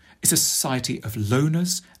also, it's a society of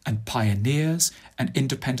loners and pioneers and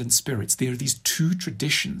independent spirits. There are these two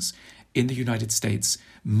traditions in the United States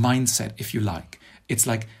mindset, if you like. It's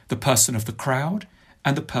like the person of the crowd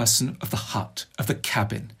and the person of the hut, of the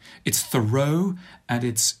cabin. It's Thoreau and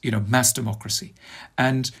it's, mass democracy.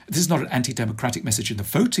 And this is not an anti-democratic message in the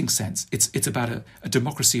voting sense. It's about a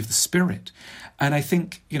democracy of the spirit. And I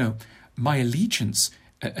think, my allegiance,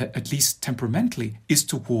 at least temperamentally, is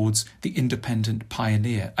towards the independent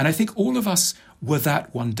pioneer. And I think all of us were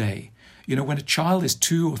that one day. When a child is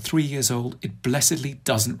 2 or 3 years old, it blessedly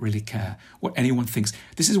doesn't really care what anyone thinks.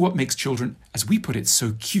 This is what makes children, as we put it,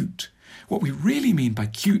 so cute. What we really mean by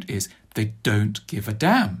cute is they don't give a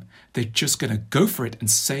damn. They're just going to go for it and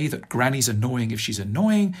say that granny's annoying if she's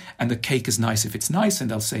annoying, and the cake is nice if it's nice, and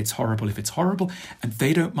they'll say it's horrible if it's horrible, and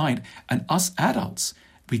they don't mind. And us adults,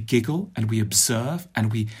 we giggle and we observe,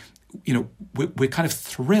 and we're kind of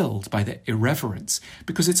thrilled by their irreverence,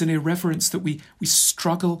 because it's an irreverence that we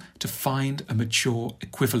struggle to find a mature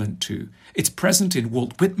equivalent to. It's present in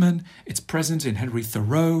Walt Whitman, it's present in Henry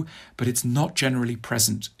Thoreau, but it's not generally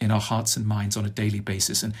present in our hearts and minds on a daily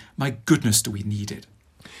basis. And my goodness, do we need it?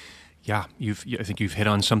 Yeah, I think you've hit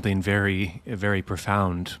on something very, very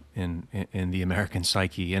profound in the American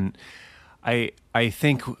psyche. And I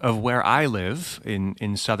think of where I live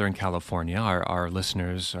in Southern California. Our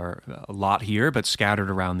listeners are a lot here, but scattered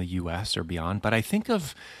around the U.S. or beyond. But I think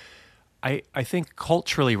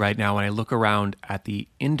culturally right now, when I look around at the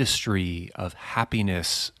industry of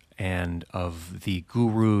happiness and of the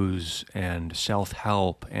gurus and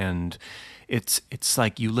self-help, and it's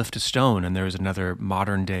like you lift a stone and there's another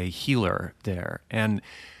modern day healer there. And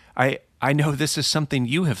I know this is something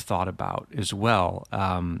you have thought about as well.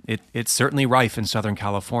 It's certainly rife in Southern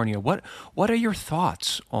California. What are your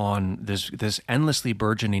thoughts on this endlessly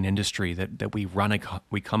burgeoning industry that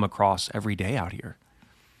we come across every day out here?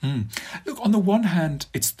 Look, on the one hand,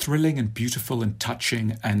 it's thrilling and beautiful and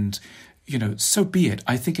touching, and so be it.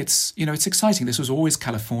 I think it's exciting. This was always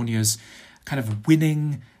California's kind of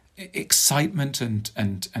winning excitement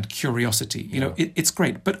and curiosity. It's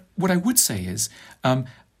great. But what I would say is,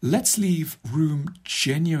 let's leave room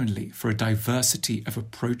genuinely for a diversity of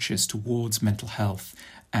approaches towards mental health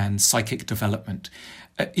and psychic development.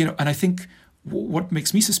 And I think what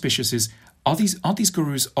makes me suspicious is, aren't these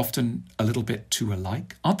gurus often a little bit too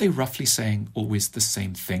alike? Aren't they roughly saying always the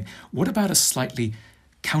same thing? What about a slightly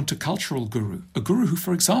countercultural guru? A guru who,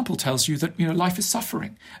 for example, tells you that life is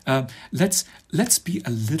suffering. Let's be a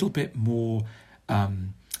little bit more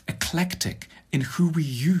eclectic in who we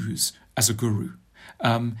use as a guru.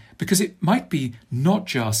 Because it might be not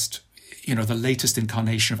just, the latest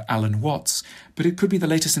incarnation of Alan Watts, but it could be the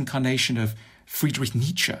latest incarnation of Friedrich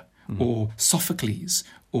Nietzsche or Sophocles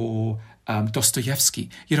or Dostoevsky.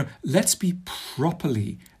 Let's be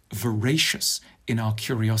properly voracious in our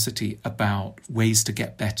curiosity about ways to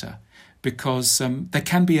get better, because there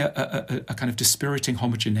can be a kind of dispiriting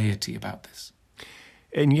homogeneity about this.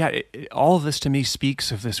 And yet, all of this to me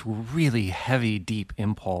speaks of this really heavy, deep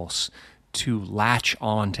impulse to latch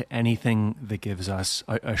on to anything that gives us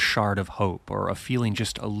a shard of hope or a feeling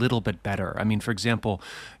just a little bit better. I mean, for example,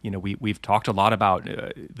 we've talked a lot about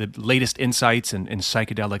the latest insights and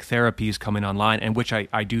psychedelic therapies coming online, and which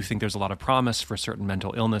I do think there's a lot of promise for certain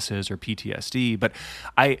mental illnesses or PTSD. But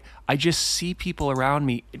I just see people around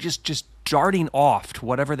me just darting off to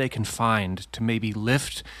whatever they can find to maybe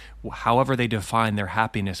lift however they define their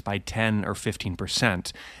happiness by 10 or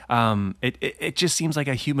 15%. It just seems like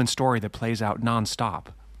a human story that plays out nonstop.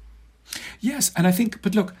 Yes, and I think,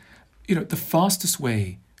 but look, the fastest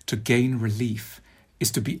way to gain relief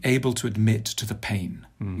is to be able to admit to the pain.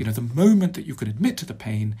 The moment that you can admit to the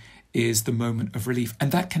pain is the moment of relief.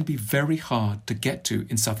 And that can be very hard to get to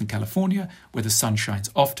in Southern California, where the sun shines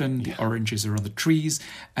often, the oranges are on the trees,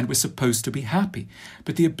 and we're supposed to be happy.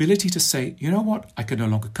 But the ability to say, you know what, I can no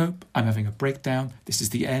longer cope, I'm having a breakdown, this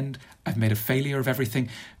is the end, I've made a failure of everything.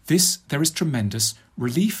 There is tremendous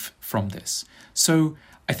relief from this. So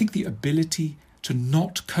I think the ability to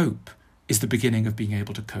not cope is the beginning of being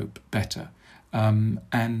able to cope better. And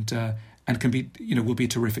can be, will be a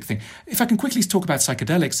terrific thing. If I can quickly talk about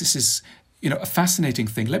psychedelics, this is, a fascinating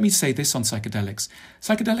thing. Let me say this on psychedelics.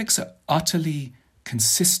 Psychedelics are utterly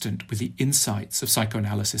consistent with the insights of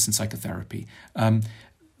psychoanalysis and psychotherapy.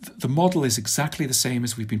 The model is exactly the same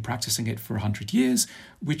as we've been practicing it for 100 years,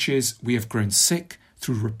 which is we have grown sick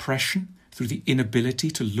through repression, through the inability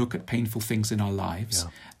to look at painful things in our lives.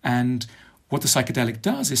 Yeah. And what the psychedelic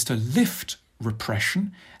does is to lift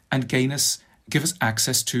repression and give us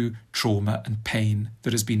access to trauma and pain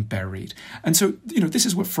that has been buried. And so, this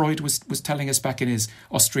is what Freud was telling us back in his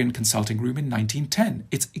Austrian consulting room in 1910.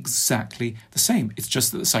 It's exactly the same. It's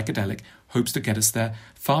just that the psychedelic hopes to get us there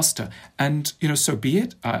faster. And, so be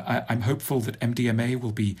it. I'm hopeful that MDMA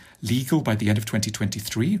will be legal by the end of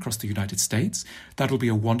 2023 across the United States. That'll be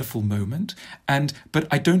a wonderful moment. But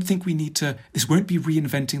I don't think this won't be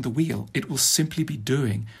reinventing the wheel. It will simply be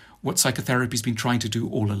doing what psychotherapy's been trying to do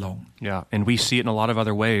all along. Yeah, and we see it in a lot of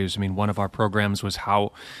other ways. I mean, one of our programs was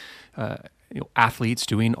how athletes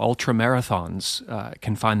doing ultra marathons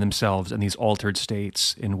can find themselves in these altered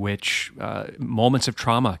states in which moments of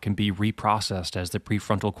trauma can be reprocessed as the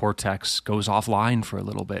prefrontal cortex goes offline for a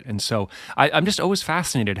little bit. And so I'm just always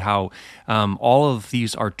fascinated how all of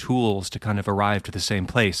these are tools to kind of arrive to the same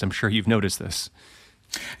place. I'm sure you've noticed this.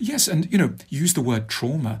 Yes, and, use the word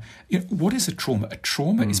trauma. What is a trauma? A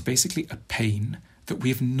trauma is basically a pain that we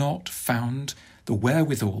have not found the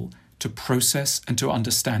wherewithal to process and to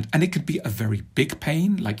understand. And it could be a very big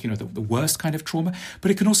pain, like, the worst kind of trauma,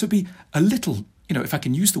 but it can also be a little, if I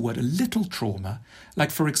can use the word, a little trauma,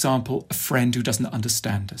 like, for example, a friend who doesn't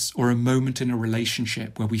understand us, or a moment in a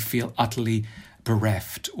relationship where we feel utterly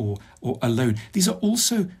bereft or alone. These are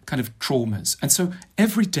also kind of traumas. And so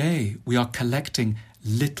every day we are collecting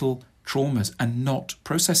little traumas and not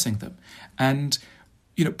processing them. And,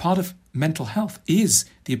 part of mental health is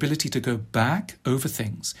the ability to go back over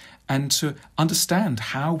things and to understand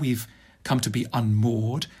how we've come to be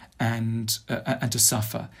unmoored and to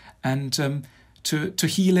suffer. And to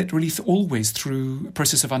heal it really always through a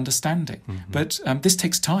process of understanding. Mm-hmm. But this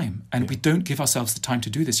takes time, and we don't give ourselves the time to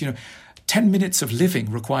do this. 10 minutes of living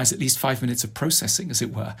requires at least 5 minutes of processing, as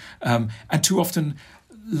it were. And too often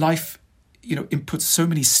life, inputs so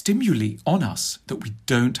many stimuli on us that we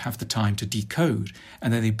don't have the time to decode,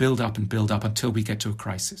 and then they build up until we get to a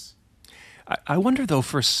crisis. I wonder, though,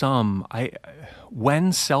 for some,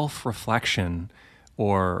 when self-reflection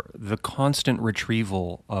or the constant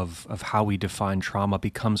retrieval of how we define trauma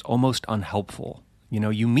becomes almost unhelpful.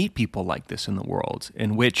 You meet people like this in the world,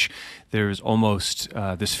 in which there's almost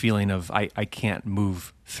this feeling of, I can't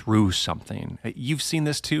move through something. You've seen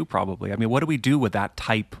this too, probably. I mean, what do we do with that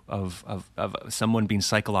type of someone being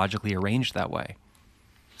psychologically arranged that way?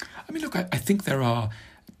 I mean, look, I think there are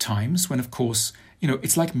times when, of course,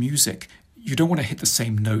 it's like music. You don't want to hit the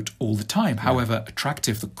same note all the time. Yeah. However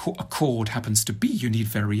attractive a chord happens to be, you need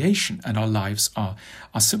variation, and our lives are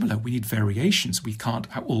similar. We need variations. We can't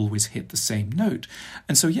always hit the same note.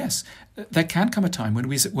 And so, yes, there can come a time when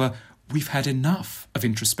we've had enough of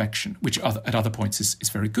introspection, which at other points is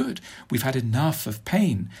very good. We've had enough of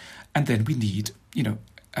pain, and then we need,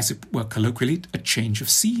 as it were colloquially, a change of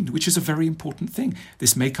scene, which is a very important thing.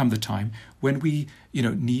 This may come the time when we,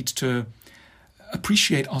 need to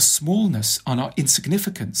appreciate our smallness and our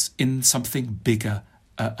insignificance in something bigger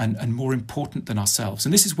and more important than ourselves.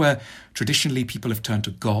 And this is where traditionally people have turned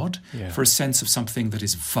to God for a sense of something that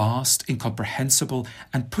is vast, incomprehensible,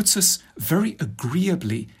 and puts us very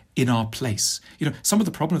agreeably in our place. Some of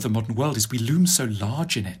the problem of the modern world is we loom so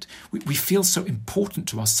large in it. We feel so important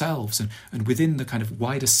to ourselves and within the kind of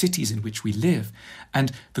wider cities in which we live.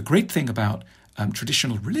 And the great thing about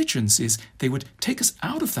traditional religions is they would take us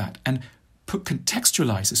out of that and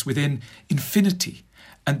contextualize us within infinity.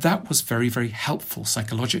 And that was very, very helpful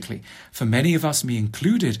psychologically. For many of us, me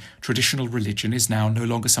included, traditional religion is now no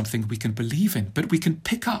longer something we can believe in, but we can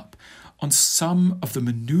pick up on some of the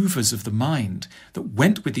maneuvers of the mind that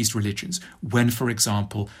went with these religions when, for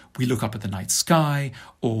example, we look up at the night sky,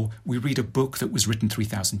 or we read a book that was written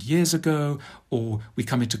 3,000 years ago, or we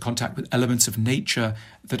come into contact with elements of nature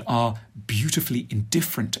that are beautifully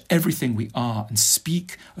indifferent to everything we are and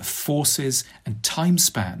speak of forces and time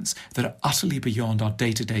spans that are utterly beyond our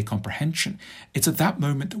day-to-day comprehension. It's at that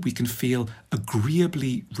moment that we can feel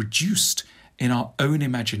agreeably reduced in our own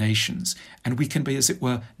imaginations, and we can be, as it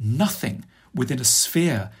were, nothing within a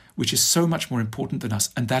sphere which is so much more important than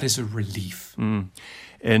us, and that is a relief.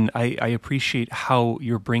 And I appreciate how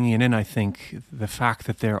you're bringing in, I think, the fact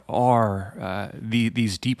that there are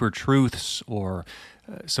these deeper truths or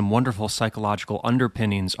some wonderful psychological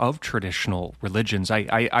underpinnings of traditional religions.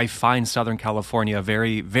 I find Southern California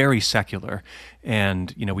very, very secular.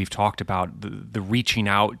 And, we've talked about the reaching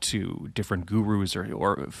out to different gurus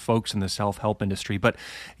or folks in the self-help industry. But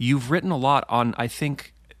you've written a lot on, I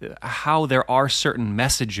think, how there are certain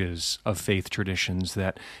messages of faith traditions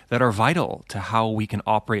that are vital to how we can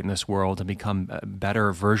operate in this world and become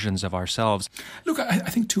better versions of ourselves. Look, I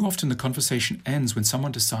think too often the conversation ends when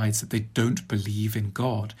someone decides that they don't believe in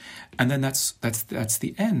God, and then that's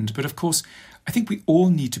the end. But of course, I think we all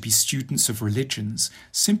need to be students of religions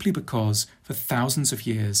simply because for thousands of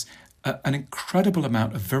years an incredible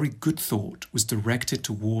amount of very good thought was directed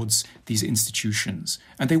towards these institutions.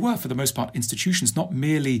 And they were, for the most part, institutions, not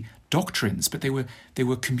merely doctrines, but they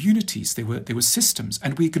were communities, they were systems,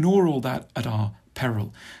 and we ignore all that at our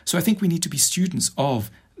peril. So I think we need to be students of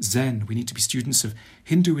Zen, we need to be students of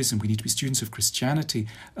Hinduism, we need to be students of Christianity,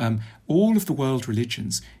 all of the world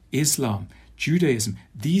religions, Islam, Judaism.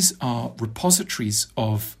 These are repositories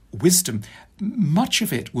of wisdom. Much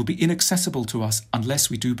of it will be inaccessible to us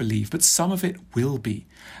unless we do believe, but some of it will be.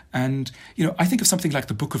 And, I think of something like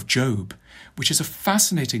the Book of Job, which is a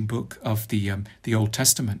fascinating book of the Old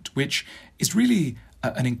Testament, which is really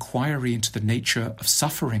an inquiry into the nature of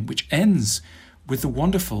suffering, which ends with the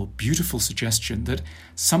wonderful, beautiful suggestion that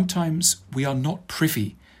sometimes we are not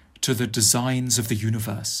privy to the designs of the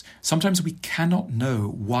universe. Sometimes we cannot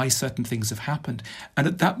know why certain things have happened. And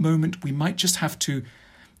at that moment, we might just have to,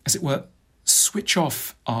 as it were, switch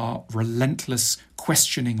off our relentless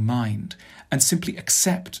questioning mind and simply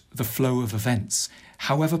accept the flow of events,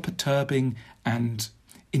 however perturbing and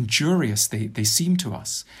injurious they seem to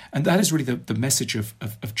us. And that is really the message of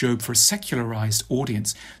Job for a secularized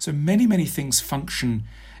audience. So many things function,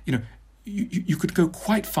 you could go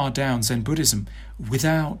quite far down Zen Buddhism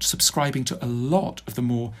without subscribing to a lot of the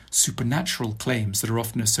more supernatural claims that are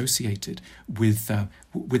often associated with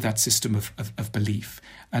that system of belief.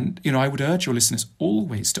 And, I would urge your listeners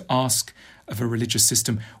always to ask of a religious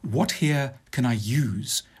system, what here can I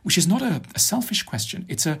use? Which is not a selfish question.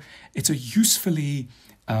 It's a usefully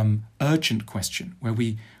urgent question, where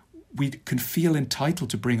we can feel entitled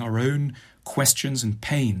to bring our own questions and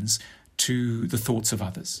pains to the thoughts of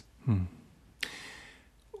others.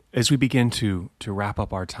 As we begin to wrap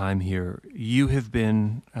up our time here, you have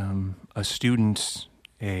been a student,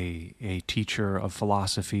 a teacher of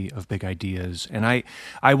philosophy, of big ideas, and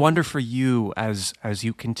I wonder for you as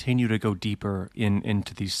you continue to go deeper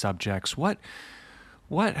into these subjects,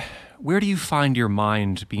 where do you find your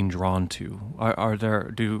mind being drawn to?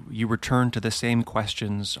 Do you return to the same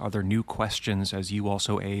questions? Are there new questions as you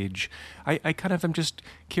also age? I kind of am just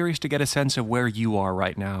curious to get a sense of where you are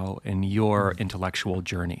right now in your intellectual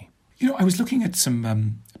journey. I was looking at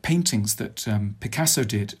some paintings that Picasso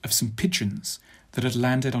did of some pigeons that had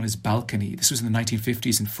landed on his balcony. This was in the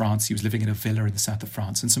 1950s in France. He was living in a villa in the south of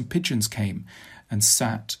France, and some pigeons came and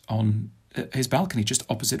sat on his balcony just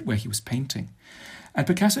opposite where he was painting. And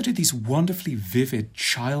Picasso did these wonderfully vivid,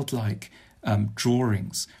 childlike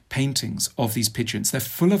drawings, paintings of these pigeons. They're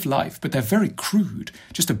full of life, but they're very crude.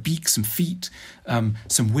 Just a beak, some feet,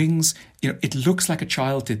 some wings. It looks like a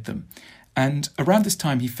child did them. And around this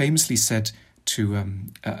time, he famously said to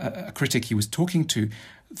a critic he was talking to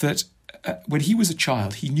that when he was a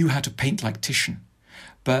child, he knew how to paint like Titian.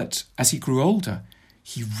 But as he grew older,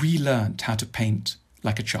 he relearned how to paint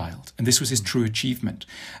like a child. And this was his true achievement.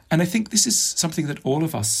 And I think this is something that all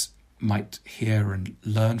of us might hear and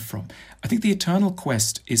learn from. I think the eternal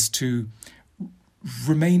quest is to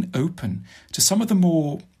remain open to some of the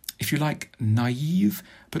more, if you like, naive,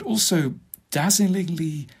 but also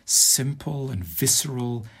dazzlingly simple and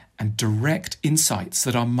visceral and direct insights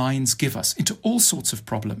that our minds give us into all sorts of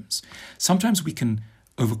problems. Sometimes we can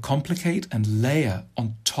overcomplicate and layer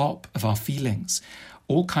on top of our feelings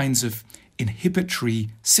all kinds of inhibitory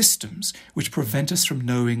systems which prevent us from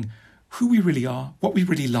knowing who we really are, what we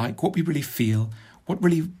really like, what we really feel, what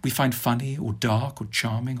really we find funny or dark or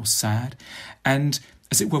charming or sad. And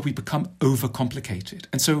as it were, we become overcomplicated.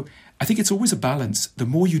 And so I think it's always a balance. The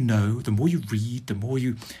more you know, the more you read, the more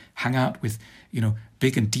you hang out with,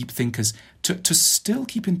 big and deep thinkers, to still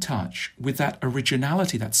keep in touch with that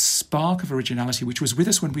originality, that spark of originality, which was with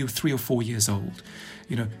us when we were 3 or 4 years old.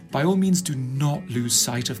 By all means, do not lose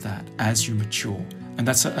sight of that as you mature. And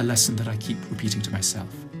that's a lesson that I keep repeating to myself.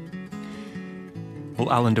 Well,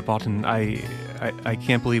 Alain de Botton, I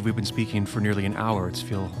can't believe we've been speaking for nearly an hour. It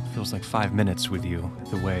feels like 5 minutes with you,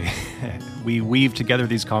 the way we weave together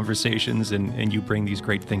these conversations and you bring these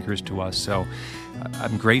great thinkers to us. So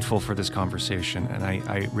I'm grateful for this conversation, and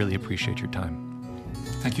I really appreciate your time.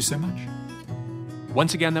 Thank you so much.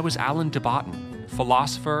 Once again, that was Alain de Botton,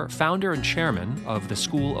 philosopher, founder and chairman of the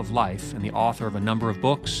School of Life, and the author of a number of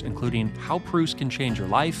books, including How Proust Can Change Your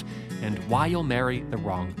Life and Why You'll Marry the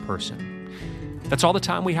Wrong Person. That's all the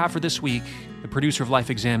time we have for this week. The producer of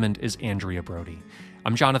Life Examined is Andrea Brody.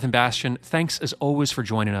 I'm Jonathan Bastian. Thanks as always for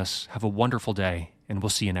joining us. Have a wonderful day, and we'll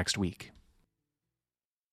see you next week.